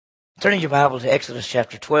Turning your Bible to Exodus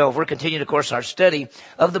chapter 12, we're continuing, of course, our study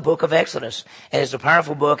of the book of Exodus. And it's a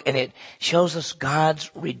powerful book, and it shows us God's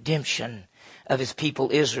redemption of his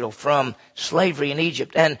people Israel from slavery in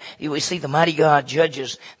Egypt. And we see the mighty God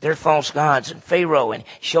judges their false gods and Pharaoh, and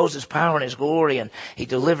shows his power and his glory, and he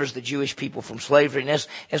delivers the Jewish people from slavery. And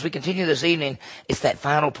as we continue this evening, it's that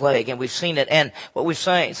final plague, and we've seen it. And what we've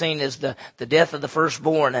seen is the death of the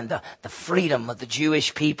firstborn and the freedom of the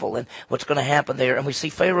Jewish people and what's going to happen there. And we see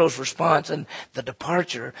Pharaoh's response and the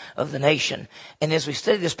departure of the nation. And as we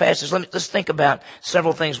study this passage, let's think about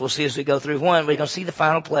several things we'll see as we go through. One, we're going to see the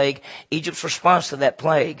final plague, Egypt's response to that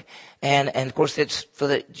plague. And of course, it's for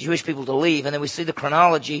the Jewish people to leave. And then we see the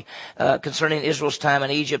chronology concerning Israel's time in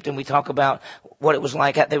Egypt, and we talk about what it was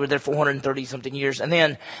like. They were there 430-something years. And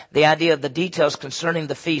then the idea of the details concerning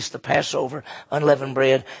the feast, the Passover, unleavened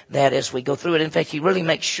bread, that as we go through it. In fact, he really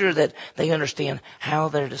makes sure that they understand how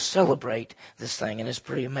they're to celebrate this thing, and it's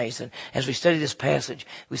pretty amazing. As we study this passage,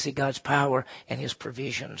 we see God's power and his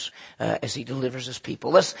provisions as he delivers his people.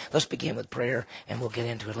 Let's begin with prayer, and we'll get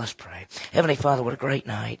into it. Let's pray. Heavenly Father, what a great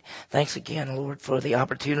night. Thanks again, Lord, for the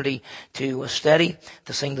opportunity to study,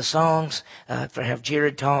 to sing the songs, for have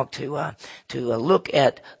Jared talk, to look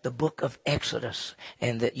at the book of Exodus,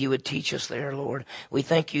 and that you would teach us there, Lord. We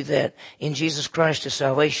thank you that in Jesus Christ is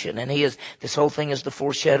salvation, and this whole thing is the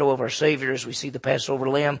foreshadow of our Savior as we see the Passover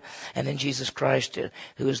lamb, and then Jesus Christ,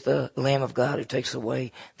 who is the Lamb of God who takes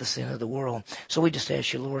away the sin of the world. So we just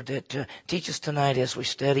ask you, Lord, that teach us tonight as we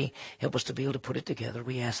study. Help us to be able to put it together.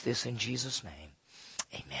 We ask this in Jesus' name.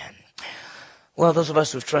 Amen. Well, those of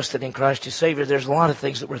us who have trusted in Christ as Savior, there's a lot of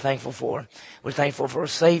things that we're thankful for. We're thankful for a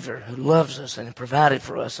Savior who loves us and provided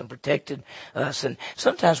for us and protected us. And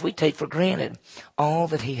sometimes we take for granted all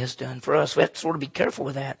that he has done for us. We have to sort of be careful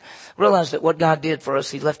with that. Realize that what God did for us,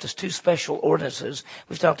 he left us two special ordinances.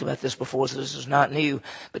 We've talked about this before, so this is not new,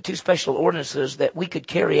 but two special ordinances that we could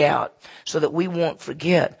carry out so that we won't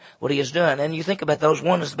forget what he has done. And you think about those.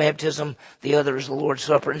 One is baptism. The other is the Lord's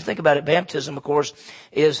Supper. And think about it. Baptism, of course,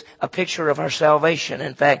 is a picture of our salvation.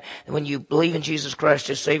 In fact, when you believe in Jesus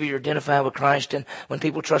Christ as Savior, you're identified with Christ. And when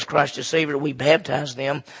people trust Christ as Savior, we baptize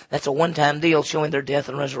them. That's a one-time deal showing their death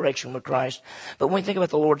and resurrection with Christ. But when we think about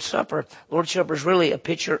the Lord's Supper is really a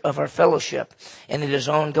picture of our fellowship. And it is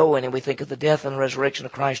ongoing. And we think of the death and resurrection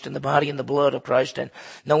of Christ and the body and the blood of Christ, and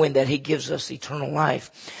knowing that he gives us eternal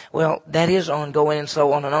life. Well, that is ongoing. And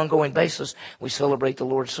so on an ongoing basis, we celebrate the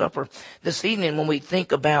Lord's Supper. This evening, when we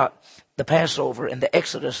think about the Passover and the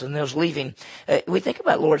Exodus and those leaving, we think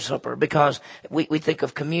about Lord's Supper because we think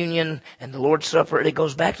of communion and the Lord's Supper. And it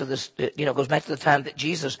goes back to this, goes back to the time that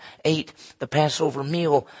Jesus ate the Passover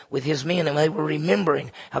meal with his men, and they were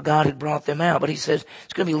remembering how God had brought them out. But he says,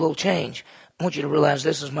 it's going to be a little change. I want you to realize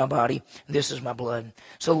this is my body, and this is my blood.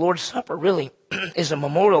 So Lord's Supper really is a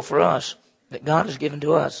memorial for us that God has given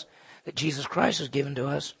to us, that Jesus Christ has given to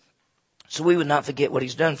us, so we would not forget what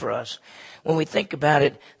he's done for us. When we think about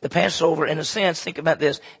it, the Passover, in a sense, think about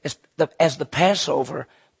this, as the Passover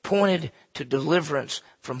pointed to deliverance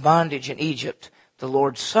from bondage in Egypt, the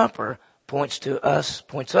Lord's Supper points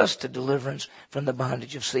us to deliverance from the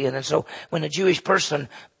bondage of sin. And so when a Jewish person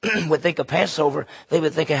would think of Passover, they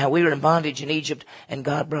would think of how we were in bondage in Egypt and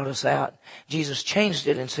God brought us out. Jesus changed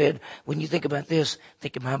it and said, when you think about this,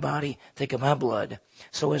 think of my body, think of my blood.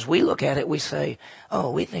 So as we look at it, we say, oh,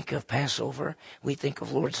 we think of Passover, we think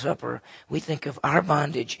of Lord's Supper, we think of our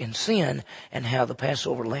bondage in sin and how the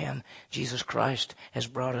Passover lamb, Jesus Christ, has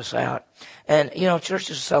brought us out. And,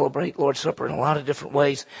 churches celebrate Lord's Supper in a lot of different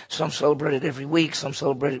ways. Some celebrate it every week, some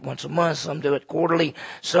celebrate it once a month, some do it quarterly,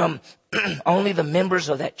 some only the members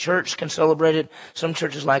of that church can celebrate it. Some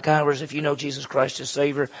churches like ours, if you know Jesus Christ as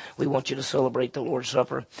Savior, we want you to celebrate the Lord's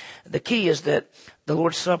Supper. The key is that the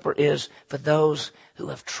Lord's Supper is for those who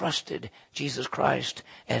have trusted Jesus Christ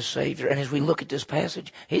as Savior. And as we look at this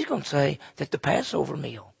passage, he's going to say that the Passover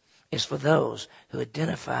meal is for those who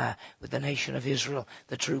identify with the nation of Israel,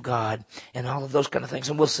 the true God, and all of those kind of things.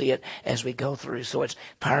 And we'll see it as we go through. So it's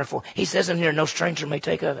powerful. He says in here, no stranger may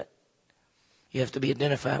take of it. You have to be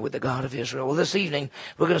identified with the God of Israel. Well, this evening,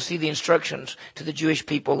 we're going to see the instructions to the Jewish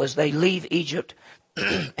people as they leave Egypt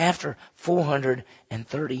after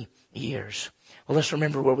 430 years. Well, let's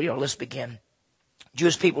remember where we are. Let's begin.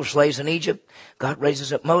 Jewish people were slaves in Egypt. God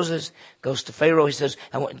raises up Moses, goes to Pharaoh. He says,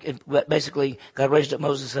 basically, God raised up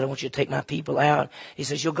Moses and said, I want you to take my people out. He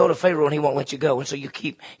says, you'll go to Pharaoh and he won't let you go. And so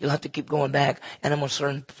you'll have to keep going back, and I'm going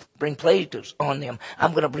to bring plagues on them.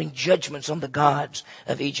 I'm going to bring judgments on the gods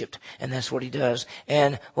of Egypt. And that's what he does.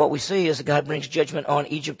 And what we see is that God brings judgment on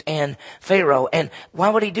Egypt and Pharaoh. And why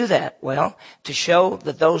would he do that? Well, to show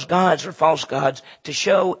that those gods are false gods, to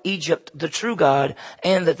show Egypt the true God,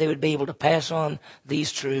 and that they would be able to pass on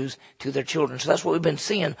these truths to their children. So that's what we've been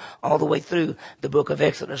seeing all the way through the book of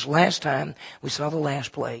Exodus. Last time we saw the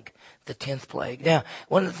last plague, the 10th plague. Now,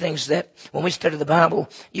 one of the things that when we study the Bible,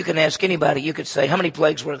 you can ask anybody, you could say, how many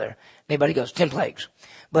plagues were there? Anybody goes, 10 plagues.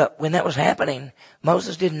 But when that was happening,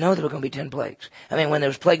 Moses didn't know there were going to be 10 plagues. I mean, when there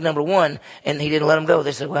was plague number 1 and he didn't let them go,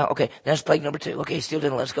 they said, well, okay, that's plague number 2. Okay, he still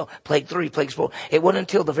didn't let us go. Plague 3, plague 4. It wasn't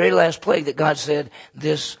until the very last plague that God said,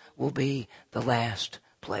 this will be the last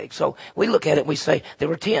plague. So we look at it and we say there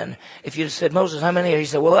were 10. If you said, Moses, how many are? He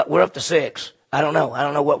said, well, we're up to 6. I don't know. I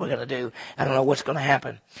don't know what we're going to do. I don't know what's going to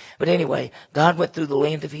happen. But anyway, God went through the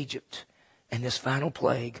land of Egypt, and this final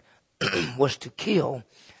plague was to kill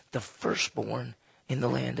the firstborn in the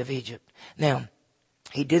land of Egypt. Now,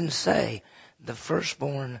 he didn't say the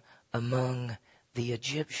firstborn among the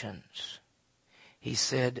Egyptians. He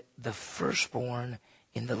said the firstborn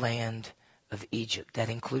in the land of Egypt. That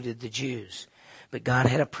included the Jews. But God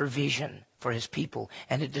had a provision for his people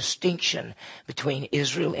and a distinction between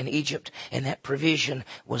Israel and Egypt. And that provision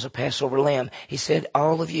was a Passover lamb. He said,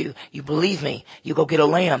 all of you believe me, you go get a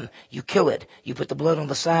lamb, you kill it, you put the blood on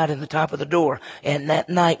the side and the top of the door. And that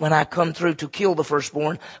night when I come through to kill the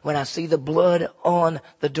firstborn, when I see the blood on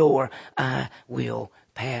the door, I will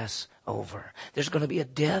pass over. There's going to be a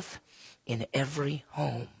death in every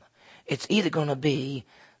home. It's either going to be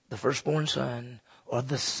the firstborn son or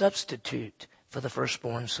the substitute for the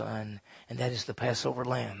firstborn son, and that is the Passover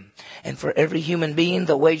lamb. And for every human being,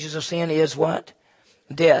 the wages of sin is what?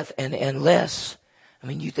 Death. And unless, I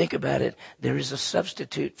mean, you think about it, there is a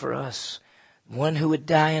substitute for us, one who would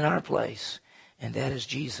die in our place, and that is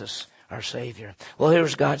Jesus, our Savior. Well,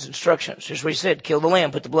 here's God's instructions. Here's what he said. Kill the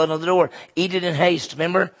lamb, put the blood on the door, eat it in haste.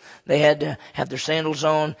 Remember? They had to have their sandals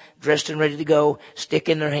on, dressed and ready to go, stick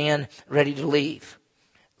in their hand, ready to leave.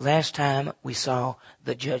 Last time we saw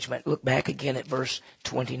the judgment. Look back again at verse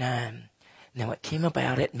 29. Now it came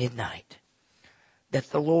about at midnight that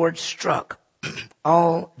the Lord struck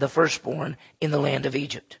all the firstborn in the land of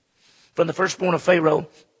Egypt. From the firstborn of Pharaoh,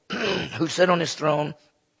 who sat on his throne,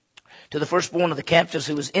 to the firstborn of the captives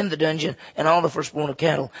who was in the dungeon, and all the firstborn of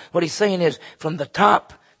cattle. What he's saying is, from the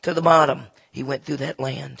top to the bottom, he went through that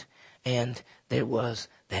land, and there was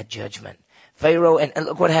that judgment. Pharaoh, and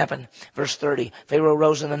look what happened. Verse 30. Pharaoh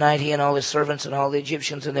rose in the night, he and all his servants and all the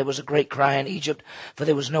Egyptians, and there was a great cry in Egypt, for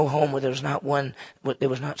there was no home where there was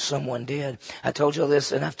not someone dead. I told you all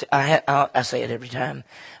this, and I say it every time.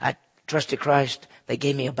 I trusted Christ. They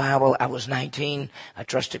gave me a Bible. I was 19. I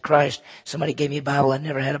trusted Christ. Somebody gave me a Bible. I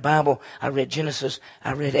never had a Bible. I read Genesis.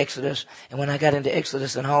 I read Exodus. And when I got into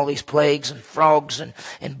Exodus and all these plagues and frogs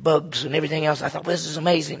and bugs and everything else, I thought, well, this is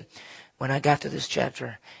amazing. When I got to this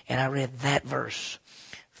chapter and I read that verse,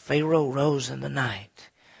 Pharaoh rose in the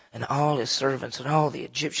night and all his servants and all the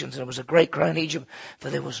Egyptians, and there was a great cry in Egypt,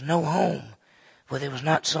 for there was no home where there was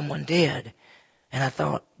not someone dead. And I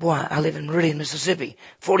thought, boy, I live in Meridian, Mississippi,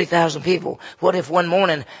 40,000 people. What if one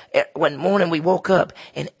morning we woke up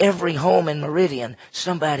and every home in Meridian,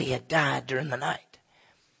 somebody had died during the night?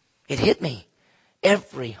 It hit me.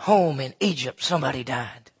 Every home in Egypt, somebody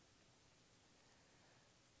died.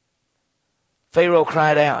 Pharaoh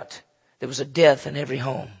cried out. There was a death in every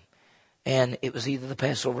home. And it was either the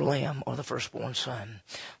Passover lamb or the firstborn son.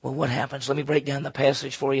 Well, what happens? Let me break down the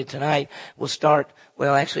passage for you tonight. We'll start,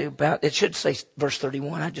 it should say verse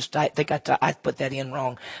 31. I think I put that in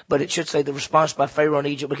wrong. But it should say the response by Pharaoh in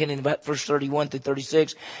Egypt, beginning about verse 31 through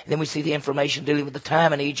 36. And then we see the information dealing with the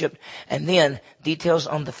time in Egypt. And then details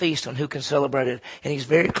on the feast, on who can celebrate it. And he's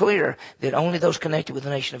very clear that only those connected with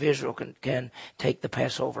the nation of Israel can take the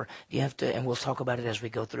Passover. You have to, and we'll talk about it as we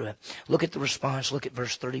go through it. Look at the response. Look at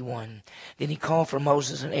verse 31. Then he called for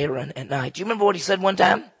Moses and Aaron at night. Do you remember what he said one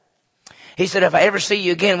time? He said, if I ever see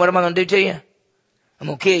you again, what am I going to do to you? I'm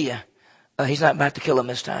going to kill you. He's not about to kill them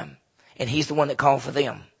this time. And he's the one that called for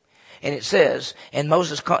them. And it says, and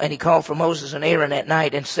he called for Moses and Aaron at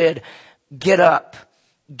night and said, get up,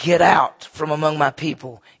 get out from among my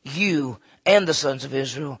people, you and the sons of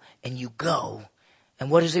Israel, and you go.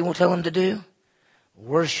 And what does he tell them to do?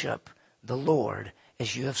 Worship the Lord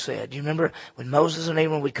as you have said. Do you remember when Moses and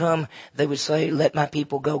Aaron would come, they would say, let my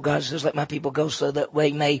people go. God says, let my people go so that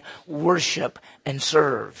they may worship and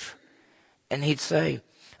serve. And he'd say,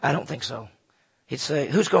 I don't think so. He'd say,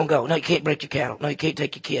 who's going to go? No, you can't break your cattle. No, you can't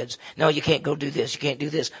take your kids. No, you can't go do this. You can't do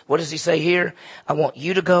this. What does he say here? I want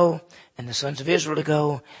you to go and the sons of Israel to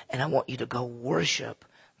go, and I want you to go worship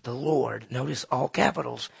the Lord. Notice all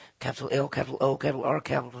capitals. Capital L, capital O, capital R,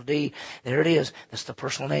 capital D. There it is. That's the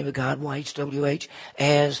personal name of God, YHWH,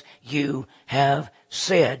 as you have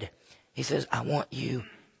said. He says, I want you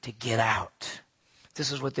to get out.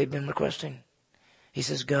 This is what they've been requesting. He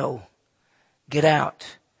says, go. Get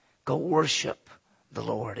out. Go worship the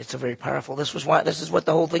Lord. It's a very powerful. This is what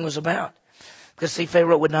the whole thing was about. Because see,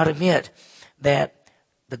 Pharaoh would not admit that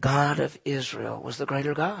the God of Israel was the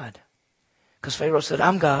greater God. Because Pharaoh said,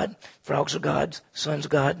 I'm God. Frogs are gods. Sun's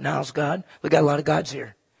God. Nile's God. We got a lot of gods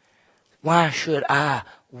here. Why should I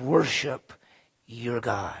worship your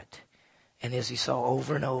God? And as he saw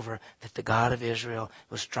over and over that the God of Israel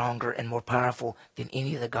was stronger and more powerful than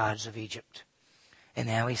any of the gods of Egypt. And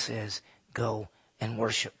now he says, go and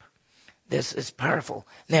worship. This is powerful.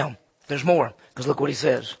 Now, there's more, because look what he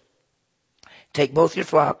says. Take both your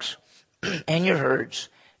flocks and your herds,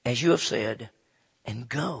 as you have said, and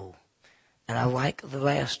go. And I like the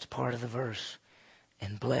last part of the verse.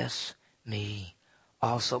 And bless me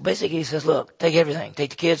also. Basically, he says, look, take everything.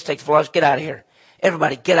 Take the kids, take the flocks, get out of here.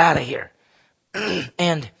 Everybody, get out of here.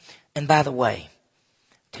 And by the way,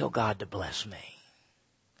 tell God to bless me.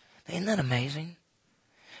 Isn't that amazing?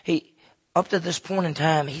 Up to this point in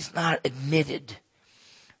time, he's not admitted,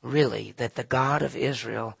 really, that the God of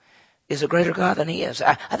Israel is a greater God than he is.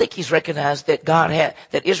 I think he's recognized that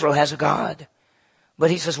that Israel has a God.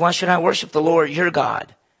 But he says, why should I worship the Lord, your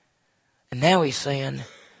God? And now he's saying,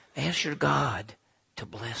 ask your God to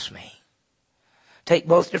bless me. Take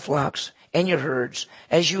both your flocks and your herds,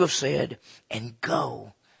 as you have said, and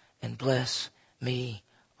go and bless me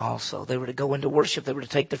also. They were to go into worship. They were to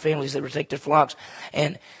take their families. They were to take their flocks.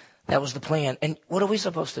 And that was the plan. And what are we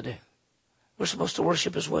supposed to do? We're supposed to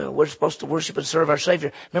worship as well. We're supposed to worship and serve our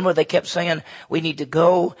Savior. Remember, they kept saying we need to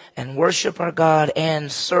go and worship our God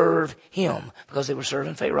and serve Him, because they were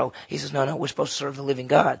serving Pharaoh. He says, no, we're supposed to serve the living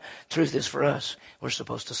God. Truth is, for us, we're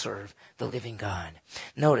supposed to serve the living God.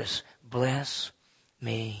 Notice, bless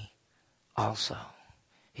me also.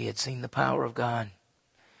 He had seen the power of God.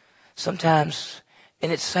 Sometimes,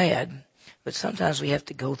 and it's sad, but sometimes we have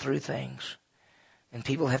to go through things. And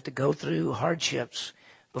people have to go through hardships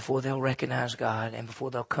before they'll recognize God and before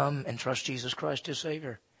they'll come and trust Jesus Christ as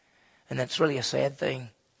Savior. And that's really a sad thing.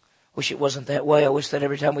 Wish it wasn't that way. I wish that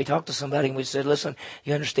every time we talk to somebody and we said, listen,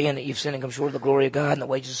 you understand that you've sinned and come short of the glory of God, and the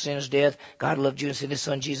wages of sin is death. God loved you and sent His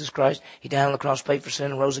Son, Jesus Christ. He died on the cross, paid for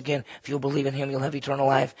sin, and rose again. If you'll believe in Him, you'll have eternal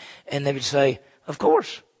life. And they would say, of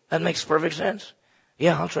course. That makes perfect sense.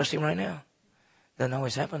 Yeah, I'll trust Him right now. Doesn't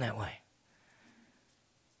always happen that way.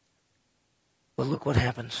 Well, look what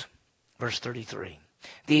happens. Verse 33.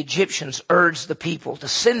 The Egyptians urged the people to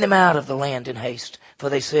send them out of the land in haste, for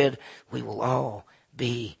they said, we will all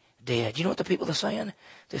be dead. You know what the people are saying?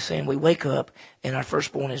 They're saying, we wake up and our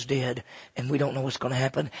firstborn is dead and we don't know what's going to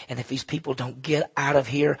happen. And if these people don't get out of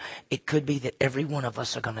here, it could be that every one of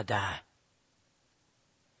us are going to die.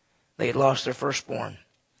 They had lost their firstborn.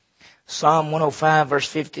 Psalm 105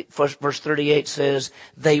 verse 38 says,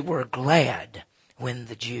 they were glad when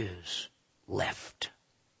the Jews left.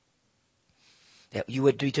 Yeah, you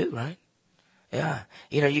would do too, right? Yeah.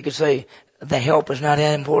 You know, you could say the help is not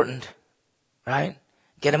that important, right?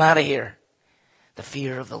 Get them out of here. The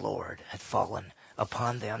fear of the Lord had fallen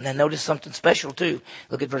upon them. Now notice something special too.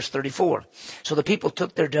 Look at verse 34. So the people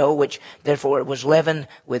took their dough, which therefore it was leavened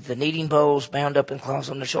with the kneading bowls bound up in cloths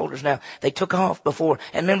on their shoulders. Now they took off before,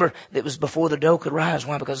 and remember, it was before the dough could rise.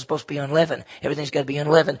 Why? Because it's supposed to be unleavened. Everything's got to be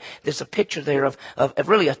unleavened. There's a picture there of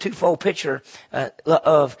really a twofold picture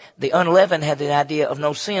of the unleavened had the idea of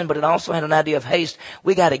no sin, but it also had an idea of haste.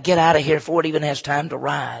 We got to get out of here before it even has time to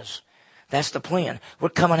rise. That's the plan. We're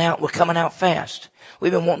coming out fast.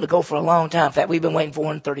 We've been wanting to go for a long time. In fact, we've been waiting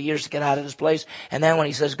 430 years to get out of this place. And then when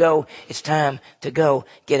He says go, it's time to go.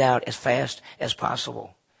 Get out as fast as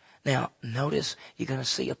possible. Now, notice you're going to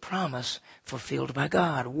see a promise fulfilled by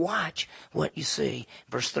God. Watch what you see.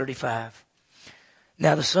 Verse 35.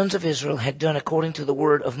 Now the sons of Israel had done according to the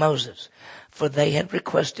word of Moses, for they had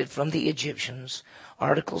requested from the Egyptians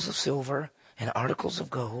articles of silver and articles of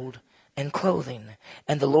gold and clothing.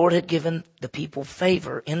 And the Lord had given the people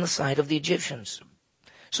favor in the sight of the Egyptians.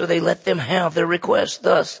 So they let them have their requests.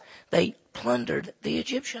 Thus, they plundered the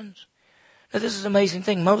Egyptians. Now, this is an amazing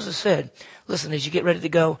thing. Moses said, listen, as you get ready to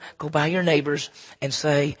go by your neighbors and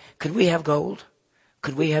say, could we have gold?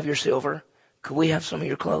 Could we have your silver? Could we have some of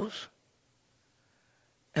your clothes?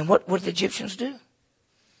 And what did the Egyptians do?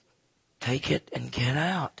 Take it and get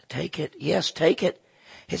out. Take it. Yes, take it.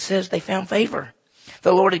 It says they found favor.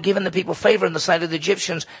 The Lord had given the people favor in the sight of the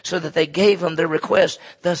Egyptians so that they gave them their request.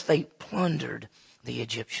 Thus they plundered the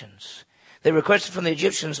Egyptians. They requested from the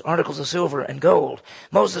Egyptians articles of silver and gold.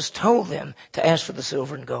 Moses told them to ask for the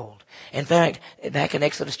silver and gold. In fact, back in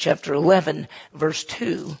Exodus chapter 11, verse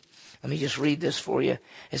 2, let me just read this for you.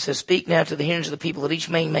 It says, speak now to the hearings of the people that each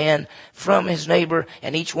man from his neighbor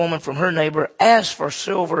and each woman from her neighbor ask for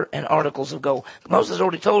silver and articles of gold. Moses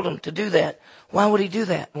already told them to do that. Why would he do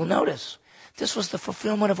that? Well, notice, this was the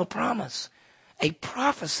fulfillment of a promise, a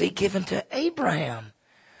prophecy given to Abraham.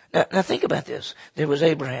 Now think about this. There was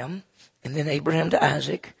Abraham, and then Abraham to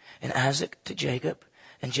Isaac, and Isaac to Jacob,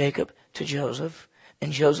 and Jacob to Joseph,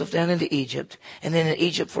 and Joseph down into Egypt, and then in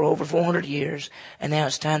Egypt for over 400 years, and now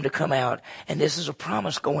it's time to come out. And this is a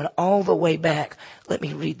promise going all the way back. Let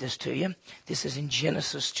me read this to you. This is in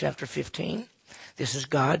Genesis chapter 15. This is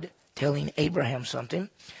God telling Abraham something.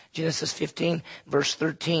 Genesis 15 verse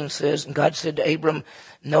 13 says, and God said to Abram,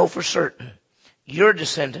 know for certain, your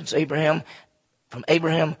descendants, Abraham, from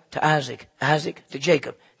Abraham to Isaac, Isaac to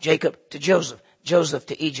Jacob, Jacob to Joseph, Joseph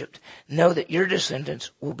to Egypt. Know that your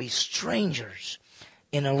descendants will be strangers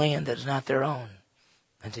in a land that is not their own.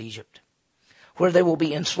 That's Egypt. Where they will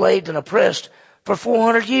be enslaved and oppressed for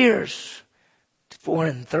 400 years.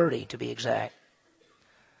 430 to be exact.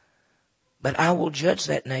 But I will judge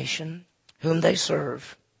that nation whom they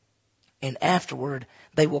serve, and afterward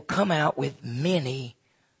they will come out with many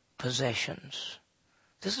possessions.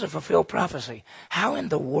 This is a fulfilled prophecy. How in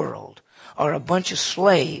the world are a bunch of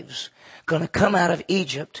slaves going to come out of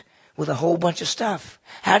Egypt with a whole bunch of stuff?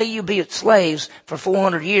 How do you be slaves for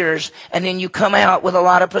 400 years and then you come out with a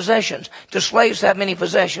lot of possessions? Do slaves have many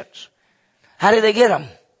possessions? How do they get them?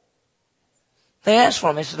 They ask for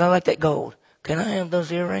them. They said, I like that gold. Can I have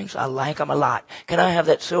those earrings? I like them a lot. Can I have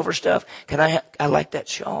that silver stuff? I like that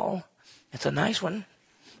shawl. It's a nice one,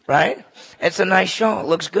 right? It's a nice shawl. It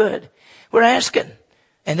looks good. We're asking.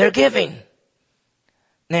 And they're giving.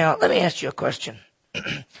 Now, let me ask you a question.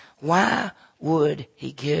 Why would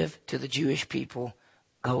he give to the Jewish people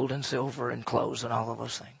gold and silver and clothes and all of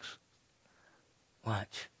those things?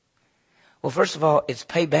 Watch. Well, first of all, it's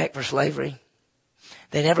payback for slavery.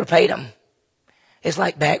 They never paid them. It's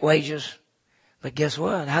like back wages. But guess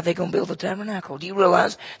what? How are they going to build the tabernacle? Do you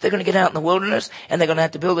realize they're going to get out in the wilderness and they're going to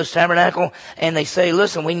have to build this tabernacle? And they say,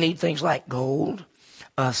 listen, we need things like gold,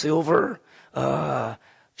 silver,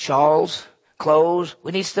 shawls, clothes.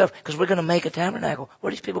 We need stuff because we're going to make a tabernacle. Where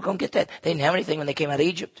are these people going to get that? They didn't have anything when they came out of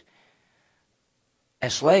Egypt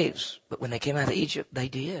as slaves. But when they came out of Egypt, they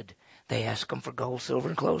did. They asked them for gold, silver,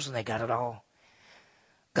 and clothes, and they got it all.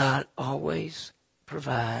 God always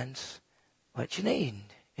provides what you need.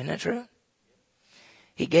 Isn't that true?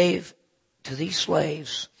 He gave to these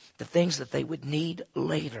slaves the things that they would need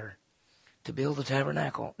later to build the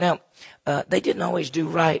tabernacle. Now, they didn't always do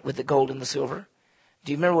right with the gold and the silver.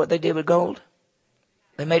 Do you remember what they did with gold?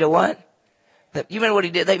 They made a what? You remember what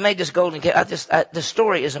he did? They made this golden calf. The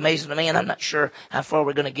story is amazing to me, and I'm not sure how far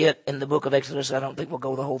we're going to get in the book of Exodus. I don't think we'll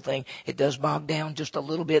go the whole thing. It does bog down just a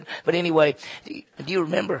little bit. But anyway, do you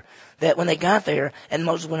remember that when they got there and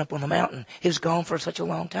Moses went up on the mountain, he was gone for such a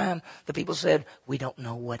long time, the people said, we don't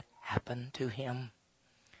know what happened to him.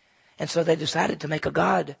 And so they decided to make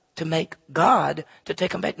God to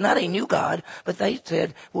take them back. Not a new God, but they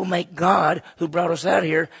said, we'll make God who brought us out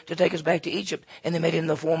here to take us back to Egypt. And they made it in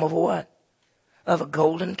the form of a what? Of a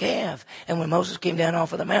golden calf. And when Moses came down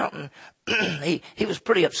off of the mountain, he was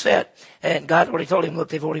pretty upset. And God already told him, look,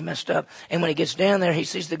 they've already messed up. And when he gets down there, he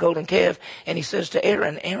sees the golden calf. And he says to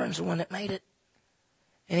Aaron, Aaron's the one that made it.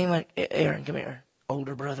 And he went, Aaron, come here,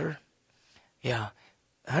 older brother. Yeah.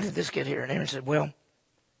 How did this get here? And Aaron said, well,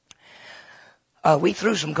 we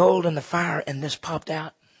threw some gold in the fire and this popped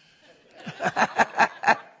out.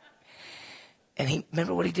 And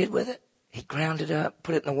remember what he did with it? He ground it up,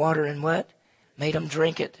 put it in the water and what? Made them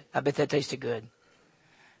drink it. I bet that tasted good.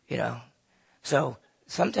 You know. So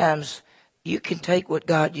sometimes you can take what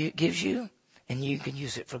God gives you and you can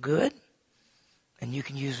use it for good and you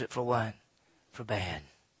can use it for what? For bad.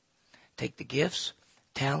 Take the gifts,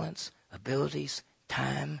 talents, abilities,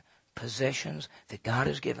 time, possessions that God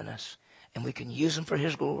has given us, and we can use them for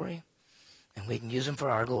His glory, and we can use them for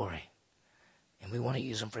our glory. And we want to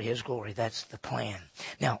use them for His glory. That's the plan.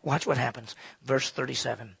 Now, watch what happens. Verse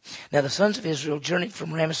 37. Now the sons of Israel journeyed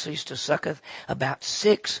from Ramesses to Succoth, about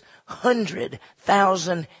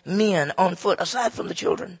 600,000 men on foot, aside from the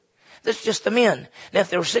children. That's just the men. Now, if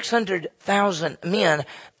there were 600,000 men,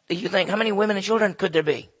 you think, how many women and children could there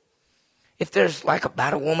be? If there's like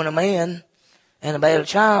about a woman, a man, and about a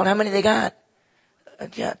child, how many they got?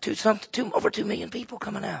 over 2 million people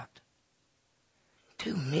coming out.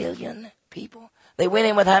 2 million people. They went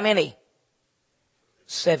in with how many?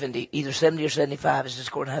 70, either 70 or 75 is just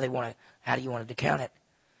according to how do you want to count it.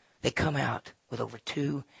 They come out with over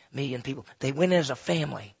 2 million people. They went in as a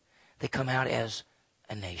family. They come out as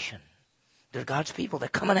a nation. They're God's people. They're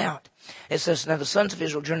coming out. It says, now the sons of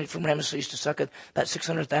Israel journeyed from Ramesses to Succoth, about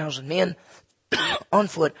 600,000 men on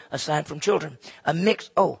foot, aside from children. A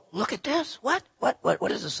mixed, look at this. What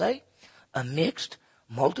does it say? A mixed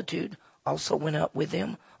multitude also went up with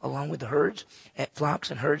them, along with the herds,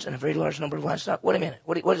 flocks and herds, and a very large number of livestock. Wait a minute.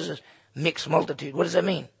 What is this mixed multitude? What does that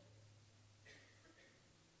mean?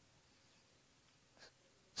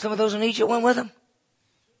 Some of those in Egypt went with them.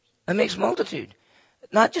 A mixed multitude.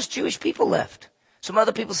 Not just Jewish people left. Some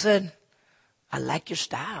other people said, I like your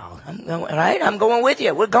style. I'm going with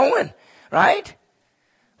you. We're going. Right?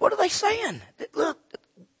 What are they saying? Look,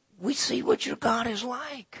 we see what your God is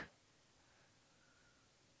like.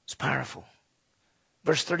 It's powerful.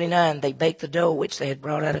 Verse 39, they baked the dough which they had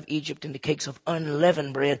brought out of Egypt into cakes of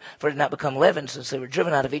unleavened bread, for it had not become leavened since they were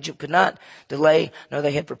driven out of Egypt, could not delay, nor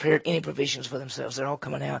they had prepared any provisions for themselves. They're all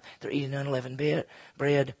coming out. They're eating unleavened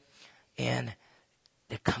bread, and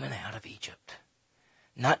they're coming out of Egypt.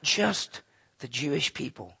 Not just the Jewish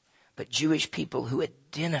people, but Jewish people who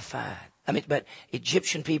but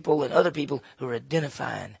Egyptian people and other people who are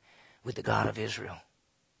identifying with the God of Israel.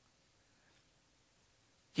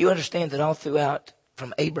 Do you understand that all throughout,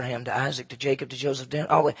 from Abraham to Isaac to Jacob to Joseph, there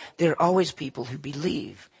are always people who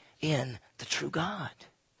believe in the true God.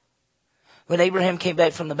 When Abraham came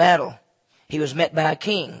back from the battle, he was met by a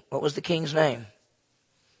king. What was the king's name?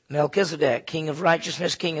 Melchizedek, king of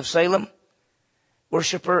righteousness, king of Salem,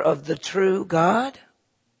 worshiper of the true God.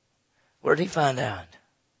 Where did he find out?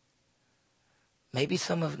 Maybe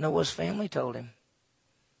some of Noah's family told him.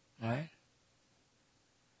 Right?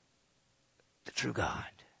 The true God.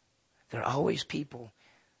 There are always people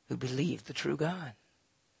who believe the true God.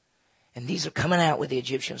 And these are coming out with the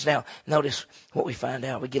Egyptians. Now, notice what we find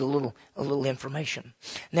out. We get a little information.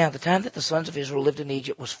 Now, the time that the sons of Israel lived in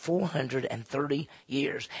Egypt was 430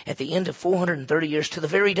 years. At the end of 430 years, to the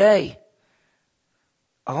very day,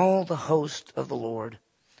 all the host of the Lord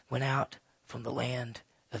went out from the land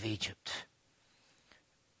of Egypt.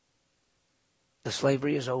 The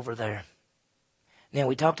slavery is over there. Now,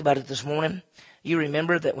 we talked about it this morning. You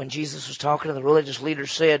remember that when Jesus was talking to the religious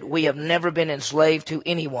leaders, said, we have never been enslaved to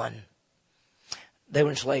anyone. They were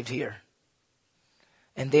enslaved here.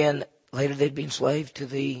 And then later they'd be enslaved to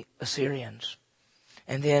the Assyrians.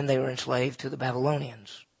 And then they were enslaved to the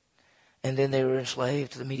Babylonians. And then they were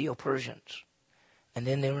enslaved to the Medo-Persians. And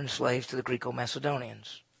then they were enslaved to the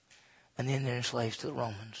Greco-Macedonians. And then they're enslaved to the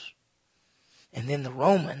Romans. And then the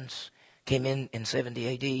Romans came in 70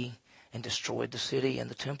 A.D., and destroyed the city and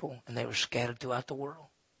the temple, and they were scattered throughout the world.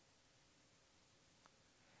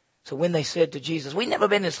 So when they said to Jesus, we've never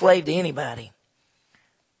been enslaved to anybody.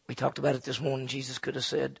 We talked about it this morning. Jesus could have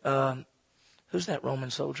said, who's that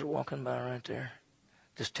Roman soldier walking by right there?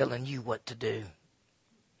 Just telling you what to do.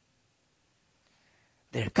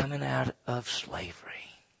 They're coming out of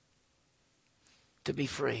slavery to be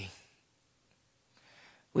free.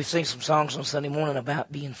 We sing some songs on Sunday morning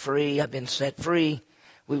about being free. I've been set free.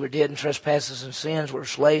 We were dead in trespasses and sins. We were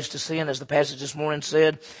slaves to sin, as the passage this morning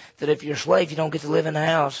said, that if you're a slave, you don't get to live in the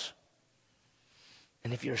house.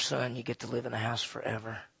 And if you're a son, you get to live in the house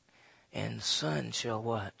forever. And the Son shall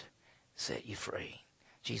what? Set you free.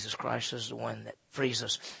 Jesus Christ is the one that frees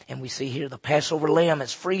us. And we see here the Passover lamb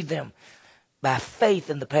has freed them. By faith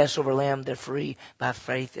in the Passover lamb, they're free. By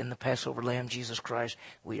faith in the Passover lamb, Jesus Christ,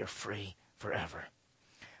 we are free forever.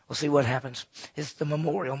 We'll see what happens. It's the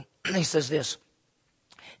memorial. He says this.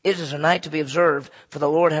 It is a night to be observed for the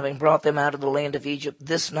Lord having brought them out of the land of Egypt.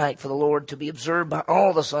 This night for the Lord to be observed by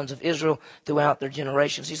all the sons of Israel throughout their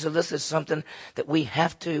generations. He said this is something that we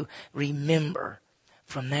have to remember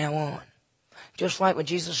from now on. Just like when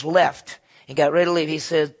Jesus left and got ready to leave, he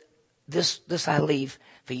said, this I leave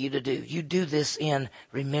for you to do. You do this in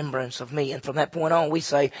remembrance of me. And from that point on, we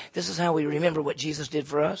say, this is how we remember what Jesus did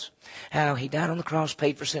for us. How he died on the cross,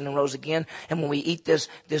 paid for sin, and rose again. And when we eat this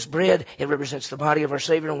bread, it represents the body of our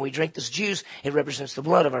Savior. And when we drink this juice, it represents the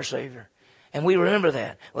blood of our Savior. And we remember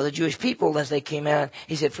that. Well, the Jewish people, as they came out,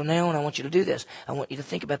 he said, from now on, I want you to do this. I want you to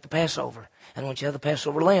think about the Passover. And I want you to have the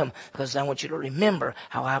Passover lamb, because I want you to remember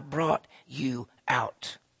how I brought you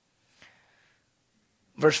out.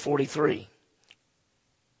 Verse 43.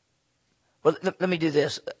 Well, let me do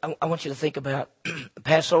this. I want you to think about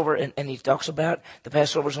Passover, and he talks about the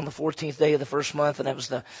Passover's on the 14th day of the first month, and that was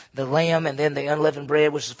the lamb, and then the unleavened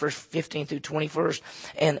bread, which is the first 15th through 21st.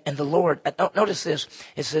 And the Lord, notice this,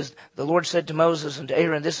 it says, the Lord said to Moses and to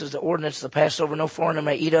Aaron, this is the ordinance of the Passover, no foreigner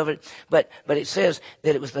may eat of it. But it says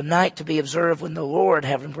that it was the night to be observed when the Lord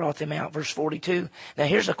having brought them out, verse 42. Now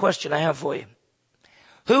here's a question I have for you.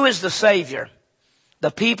 Who is the Savior? The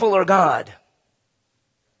people or God?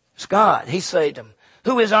 It's God. He saved them.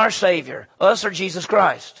 Who is our Savior? Us or Jesus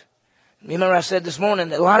Christ? You remember I said this morning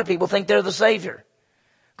that a lot of people think they're the Savior.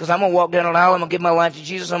 Because I'm going to walk down an aisle, I'm going to give my life to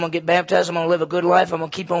Jesus, I'm going to get baptized, I'm going to live a good life, I'm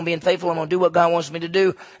going to keep on being faithful, I'm going to do what God wants me to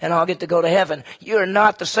do, and I'll get to go to heaven. You're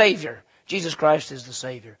not the Savior. Jesus Christ is the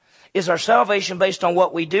Savior. Is our salvation based on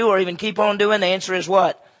what we do or even keep on doing? The answer is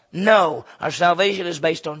what? No. Our salvation is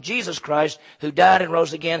based on Jesus Christ, who died and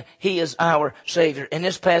rose again. He is our Savior. In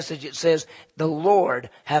this passage it says, the Lord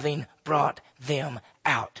having brought them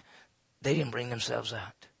out. They didn't bring themselves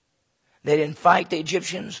out. They didn't fight the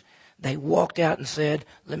Egyptians. They walked out and said,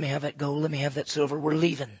 let me have that gold, let me have that silver. We're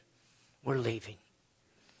leaving. We're leaving.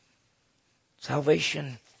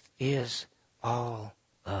 Salvation is all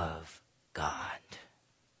of God.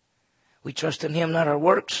 We trust in Him, not our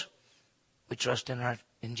works. We trust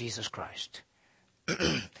in Jesus Christ.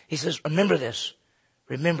 He says, remember this.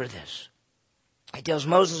 Remember this. He tells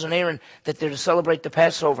Moses and Aaron that they're to celebrate the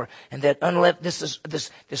Passover, and that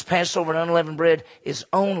this Passover and unleavened bread is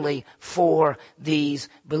only for these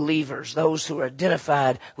believers, those who are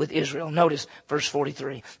identified with Israel. Notice verse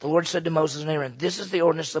 43. The Lord said to Moses and Aaron, this is the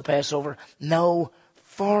ordinance of the Passover. No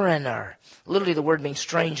foreigner. Literally the word means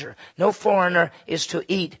stranger. No foreigner is to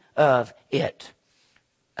eat of it.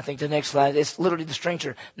 I think the next slide is literally the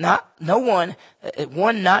stranger.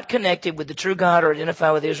 One not connected with the true God or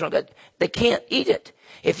identified with Israel. They can't eat it.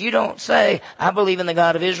 If you don't say, I believe in the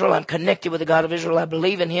God of Israel, I'm connected with the God of Israel, I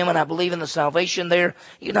believe in Him, and I believe in the salvation there,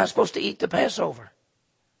 you're not supposed to eat the Passover.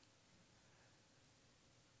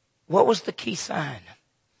 What was the key sign?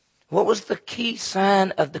 What was the key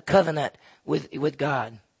sign of the covenant with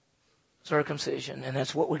God? Circumcision. And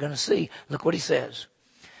that's what we're going to see. Look what He says.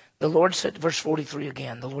 The Lord said, verse 43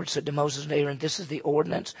 again, the Lord said to Moses and Aaron, this is the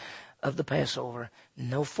ordinance of the Passover.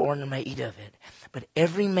 No foreigner may eat of it. But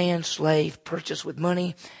every man's slave purchased with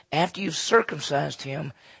money, after you've circumcised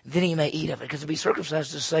him, then he may eat of it. Because to be circumcised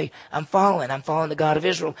is to say, I'm following the God of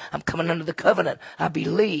Israel. I'm coming under the covenant. I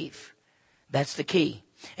believe. That's the key.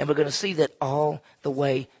 And we're going to see that all the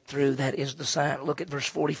way through. That is the sign. Look at verse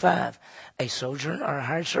 45. A sojourner or a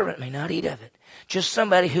hired servant may not eat of it. Just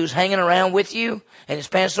somebody who's hanging around with you and it's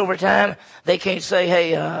Passover time, they can't say,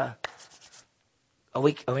 hey, are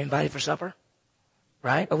we invited for supper?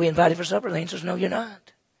 Right? Are we invited for supper? The answer is no, you're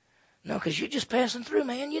not. No, because you're just passing through,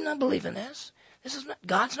 man. You're not believing this.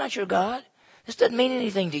 God's not your God. This doesn't mean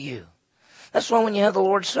anything to you. That's why when you have the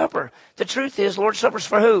Lord's Supper, the truth is, Lord's Supper's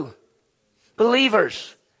for who?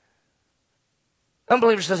 Believers.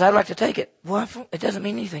 Unbeliever says, I'd like to take it. Well, it doesn't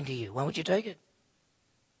mean anything to you. Why would you take it?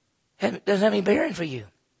 It doesn't have any bearing for you.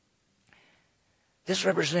 This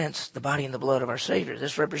represents the body and the blood of our Savior.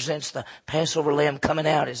 This represents the Passover lamb coming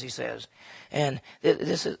out, as he says. And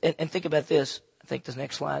think about this. I think the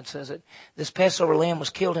next slide says it. This Passover lamb was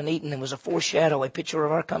killed and eaten and was a foreshadow, a picture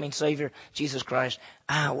of our coming Savior, Jesus Christ,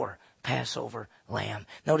 our Passover lamb.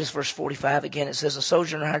 Notice verse 45 again. It says, a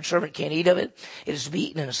sojourner or hired servant can't eat of it. It is to be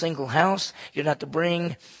eaten in a single house. You're not to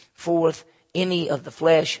bring forth any of the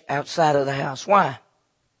flesh outside of the house. Why?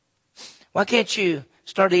 Why can't you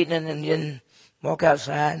start eating it and then walk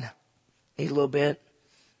outside, eat a little bit,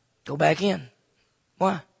 go back in?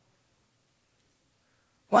 Why?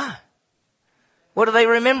 Why? What are they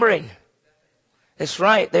remembering? That's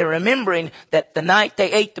right. They're remembering that the night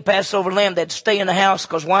they ate the Passover lamb, they'd stay in the house.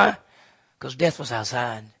 Because why? Because death was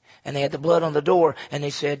outside. And they had the blood on the door. And they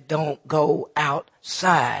said, don't go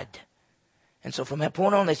outside. And so from that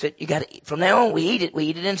point on, they said, from now on, we eat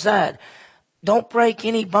it inside. Don't break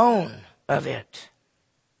any bone of it.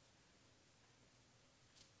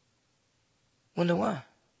 Wonder why?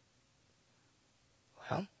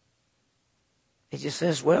 Well, it just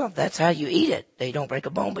says, well, that's how you eat it. They don't break a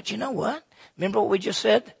bone. But you know what? Remember what we just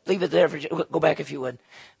said? Leave it there. Go back if you would.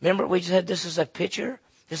 Remember what we said? This is a picture.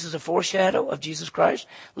 This is a foreshadow of Jesus Christ.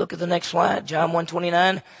 Look at the next slide. John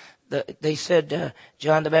 1:29. They said,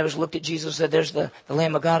 John the Baptist looked at Jesus and said, there's the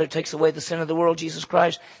Lamb of God who takes away the sin of the world. Jesus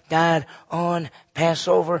Christ died on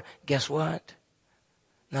Passover. Guess what?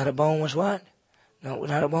 Not a bone was what? No,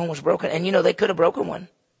 not a bone was broken. And they could have broken one.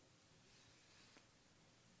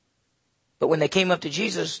 But when they came up to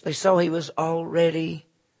Jesus, they saw he was already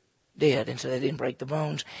dead. And so they didn't break the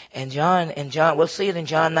bones. And John, we'll see it in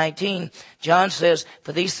John 19. John says,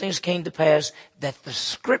 for these things came to pass that the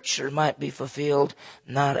scripture might be fulfilled.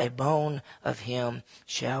 Not a bone of him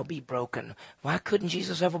shall be broken. Why couldn't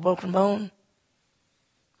Jesus have a broken bone?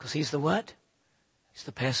 Because he's the what? He's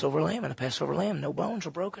the Passover lamb. And the Passover lamb, no bones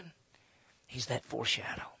are broken. He's that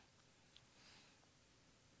foreshadow.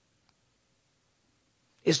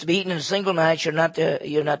 Is to be eaten in a single night. You're not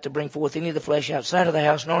to bring forth any of the flesh outside of the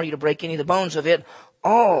house, nor are you to break any of the bones of it.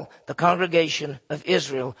 All the congregation of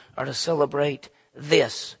Israel are to celebrate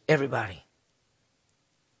this. Everybody.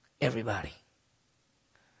 Everybody.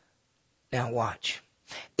 Now watch.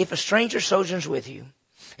 If a stranger sojourns with you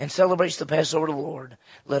and celebrates the Passover of the Lord,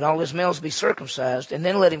 let all his males be circumcised, and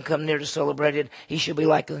then let him come near to celebrate it. He shall be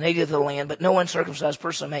like the native of the land, but no uncircumcised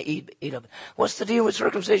person may eat of it. What's the deal with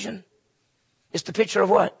circumcision? It's the picture of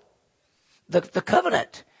what? The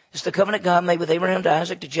covenant. It's the covenant God made with Abraham to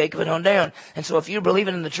Isaac to Jacob and on down. And so if you're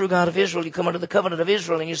believing in the true God of Israel, you come under the covenant of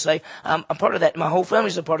Israel and you say, I'm part of that. My whole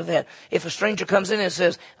family's a part of that. If a stranger comes in and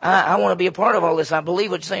says, I want to be a part of all this, I believe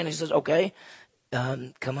what you're saying. He says, okay,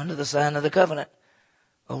 come under the sign of the covenant.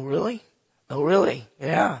 Oh, really? Oh, really?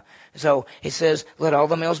 Yeah. So it says, let all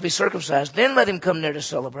the males be circumcised. Then let him come near to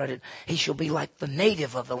celebrate it. He shall be like the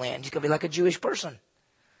native of the land. He's going to be like a Jewish person.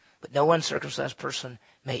 But no uncircumcised person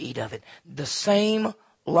may eat of it. The same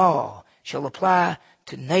law shall apply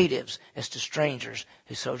to natives as to strangers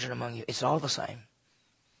who sojourn among you. It's all the same.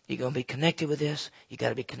 You're going to be connected with this. You got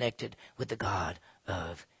to be connected with the God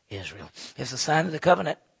of Israel. It's a sign of the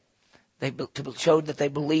covenant. They showed that they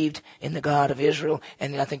believed in the God of Israel.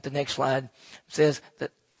 And I think the next slide says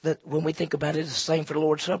that when we think about it, it's the same for the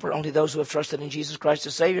Lord's Supper. Only those who have trusted in Jesus Christ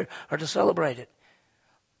as Savior are to celebrate it.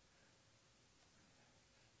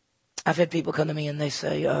 I've had people come to me and they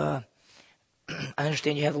say, I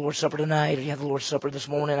understand you have the Lord's Supper tonight, or you have the Lord's Supper this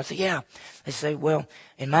morning. I say, yeah. They say, well,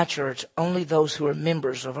 in my church, only those who are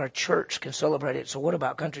members of our church can celebrate it. So what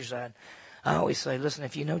about Countryside? I always say, listen,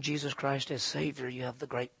 if you know Jesus Christ as Savior, you have the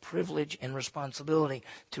great privilege and responsibility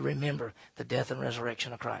to remember the death and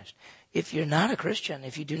resurrection of Christ. If you're not a Christian,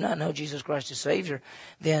 if you do not know Jesus Christ as Savior,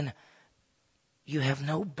 then you have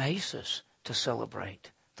no basis to celebrate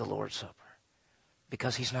the Lord's Supper.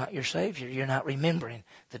 Because he's not your Savior. You're not remembering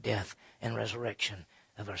the death and resurrection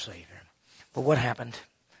of our Savior. But what happened?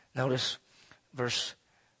 Notice verse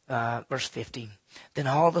 50. Then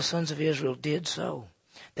all the sons of Israel did so.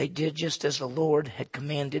 They did just as the Lord had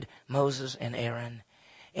commanded Moses and Aaron.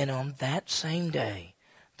 And on that same day,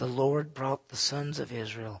 the Lord brought the sons of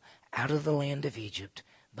Israel out of the land of Egypt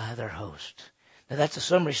by their host. Now that's a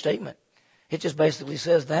summary statement. It just basically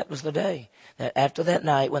says that was the day. That after that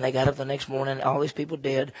night, when they got up the next morning, all these people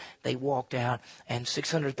dead, they walked out, and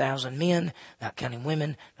 600,000 men, not counting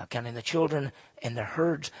women, not counting the children, and their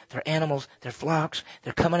herds, their animals, their flocks,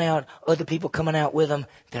 they're coming out, other people coming out with them,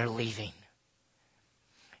 they're leaving.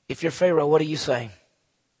 If you're Pharaoh, what do you say?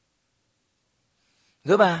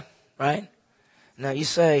 Goodbye, right? No, you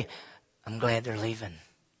say, I'm glad they're leaving.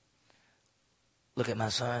 Look at my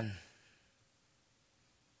son.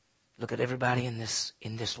 Look at everybody in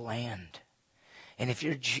this land. And if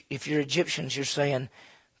you're Egyptians, you're saying,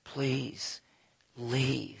 please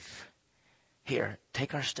leave. Here,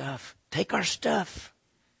 take our stuff. Take our stuff.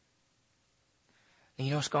 And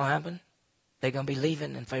you know what's going to happen? They're going to be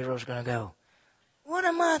leaving and Pharaoh's going to go, what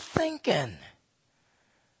am I thinking?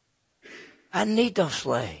 I need those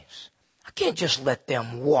slaves. I can't just let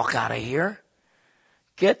them walk out of here.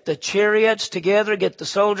 Get the chariots together. Get the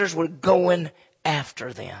soldiers. We're going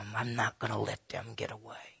after them. I'm not going to let them get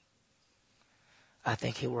away. I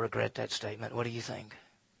think he will regret that statement. What do you think?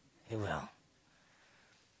 He will.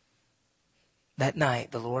 That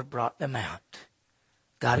night, the Lord brought them out.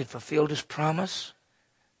 God had fulfilled his promise,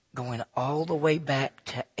 going all the way back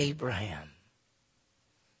to Abraham.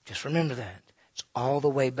 Just remember that. It's all the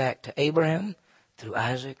way back to Abraham, through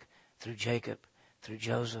Isaac, through Jacob, through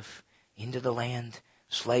Joseph, into the land,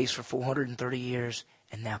 slaves for 430 years,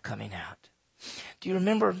 and now coming out. Do you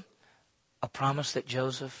remember a promise that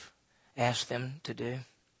Joseph asked them to do?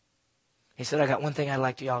 He said, I got one thing I'd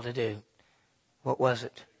like y'all to do. What was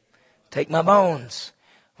it? Take my bones.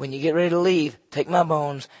 When you get ready to leave, take my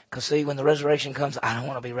bones. Because see, when the resurrection comes, I don't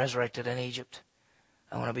want to be resurrected in Egypt.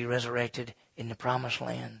 I want to be resurrected in the promised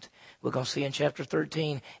land. We're going to see in chapter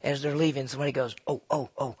 13, as they're leaving, somebody goes,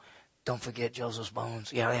 oh, don't forget Joseph's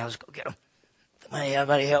bones. Yeah, let's go get them.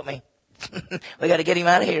 Everybody help me. We got to get him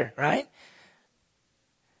out of here, right?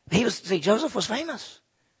 Joseph was famous.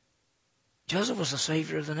 Joseph was the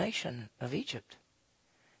savior of the nation of Egypt.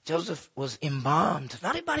 Joseph was embalmed.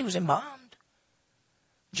 Not everybody was embalmed.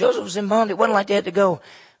 Joseph was embalmed. It wasn't like they had to go,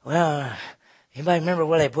 Well, anybody remember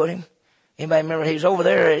where they put him? Anybody remember he was over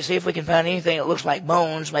there? See if we can find anything that looks like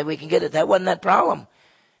bones. Maybe we can get it. That wasn't that problem.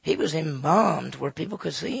 He was embalmed where people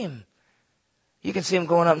could see him. You can see him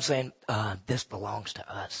going up and saying, this belongs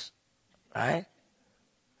to us. Right?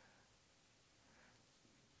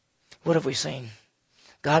 What have we seen?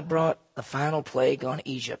 God brought the final plague on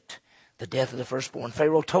Egypt, the death of the firstborn.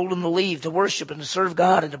 Pharaoh told them to leave, to worship and to serve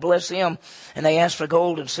God and to bless him. And they asked for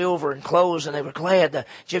gold and silver and clothes, and they were glad. The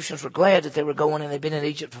Egyptians were glad that they were going, and they'd been in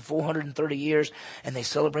Egypt for 430 years. And they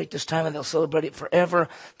celebrate this time, and they'll celebrate it forever.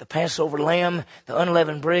 The Passover lamb, the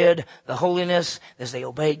unleavened bread, the holiness, as they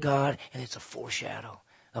obeyed God, and it's a foreshadow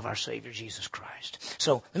of our Savior Jesus Christ.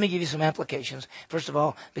 So let me give you some applications. First of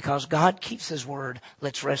all, because God keeps His word,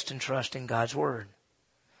 let's rest and trust in God's word.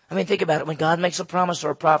 I mean, think about it. When God makes a promise or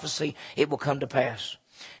a prophecy, it will come to pass.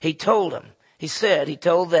 He told them, He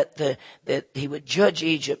told that He would judge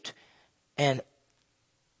Egypt and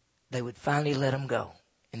they would finally let them go.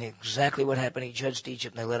 And exactly what happened. He judged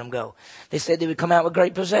Egypt and they let them go. They said they would come out with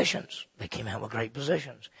great possessions. They came out with great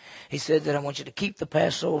possessions. He said that I want you to keep the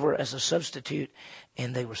Passover as a substitute,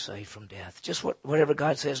 and they were saved from death. Just whatever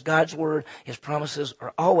God says. God's word, His promises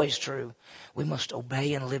are always true. We must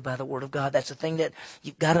obey and live by the word of God. That's the thing that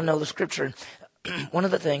you've got to know the scripture. One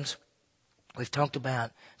of the things we've talked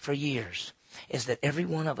about for years is that every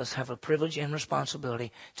one of us have a privilege and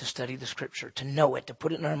responsibility to study the scripture, to know it, to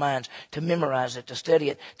put it in our minds, to memorize it, to study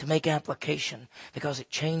it, to make application, because it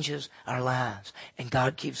changes our lives. And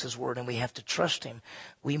God keeps His word, and we have to trust Him.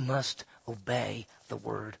 We must obey the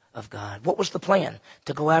word of God. What was the plan?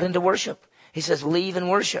 To go out into worship. He says, leave and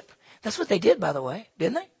worship. That's what they did, by the way,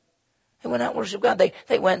 didn't they? They went out and worshiped God.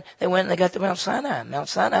 They went and they got to Mount Sinai. Mount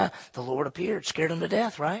Sinai, the Lord appeared, scared them to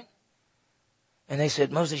death, right? And they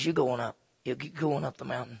said, Moses, you going up. You keep going up the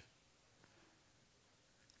mountain.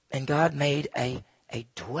 And God made a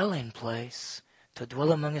dwelling place to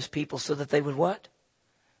dwell among His people so that they would what?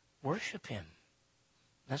 Worship Him.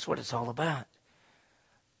 That's what it's all about.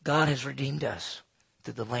 God has redeemed us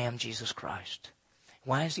through the Lamb, Jesus Christ.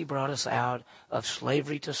 Why has He brought us out of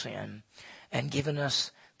slavery to sin and given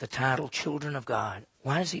us the title children of God?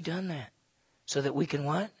 Why has He done that? So that we can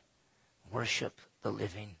what? Worship the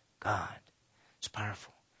living God. It's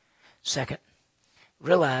powerful. Second,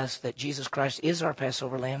 realize that Jesus Christ is our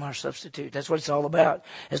Passover lamb, our substitute. That's what it's all about.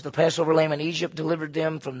 As the Passover lamb in Egypt delivered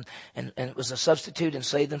them from, and it was a substitute and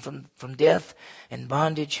saved them from death and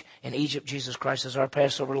bondage. In Egypt, Jesus Christ is our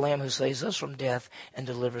Passover lamb who saves us from death and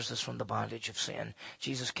delivers us from the bondage of sin.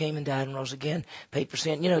 Jesus came and died and rose again, paid for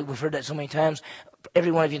sin. You know, we've heard that so many times.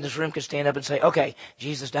 Every one of you in this room could stand up and say, okay,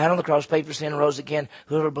 Jesus died on the cross, paid for sin, and rose again.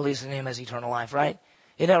 Whoever believes in Him has eternal life, right?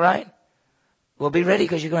 Isn't that right? Well, be ready,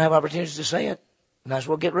 because you're going to have opportunities to say it. Might as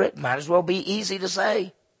well get ready. Might as well be easy to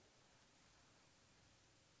say.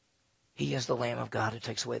 He is the Lamb of God who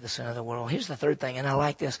takes away the sin of the world. Here's the third thing, and I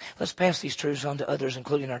like this. Let's pass these truths on to others,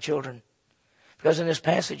 including our children. Because in this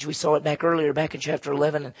passage, we saw it back earlier, back in chapter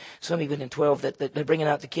 11, and some even in 12, that they're bringing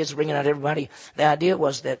out the kids, they're bringing out everybody. The idea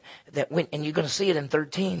was that when, and you're going to see it in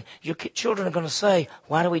 13, your children are going to say,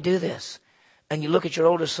 why do we do this? And you look at your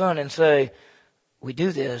oldest son and say, we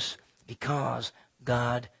do this because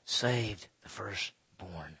God saved the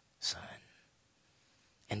firstborn son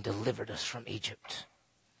and delivered us from Egypt.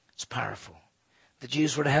 It's powerful. The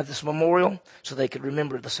Jews were to have this memorial so they could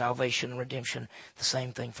remember the salvation and redemption. The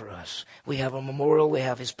same thing for us. We have a memorial. We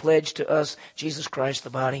have His pledge to us, Jesus Christ, the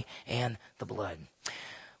body and the blood.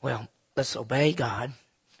 Well, let's obey God,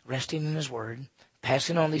 resting in His word,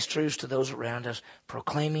 passing on these truths to those around us,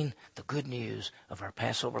 proclaiming the good news of our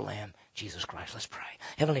Passover Lamb, Jesus Christ. Let's pray.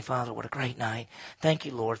 Heavenly Father, what a great night. Thank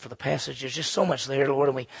you, Lord, for the passage. There's just so much there, Lord,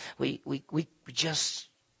 and we just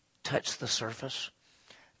touched the surface.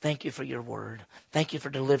 Thank you for your word. Thank you for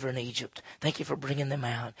delivering Egypt. Thank you for bringing them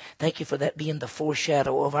out. Thank you for that being the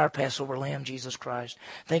foreshadow of our Passover Lamb, Jesus Christ.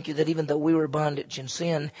 Thank you that even though we were bondage and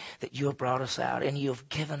sin, that you have brought us out and you have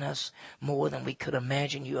given us more than we could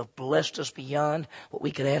imagine. You have blessed us beyond what we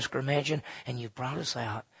could ask or imagine, and you've brought us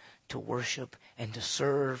out to worship and to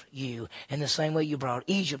serve you. In the same way you brought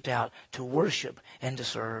Egypt out to worship and to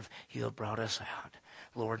serve, you have brought us out.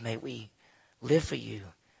 Lord, may we live for you.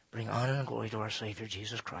 Bring honor and glory to our Savior,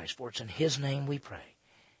 Jesus Christ. For it's in His name we pray.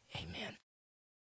 Amen.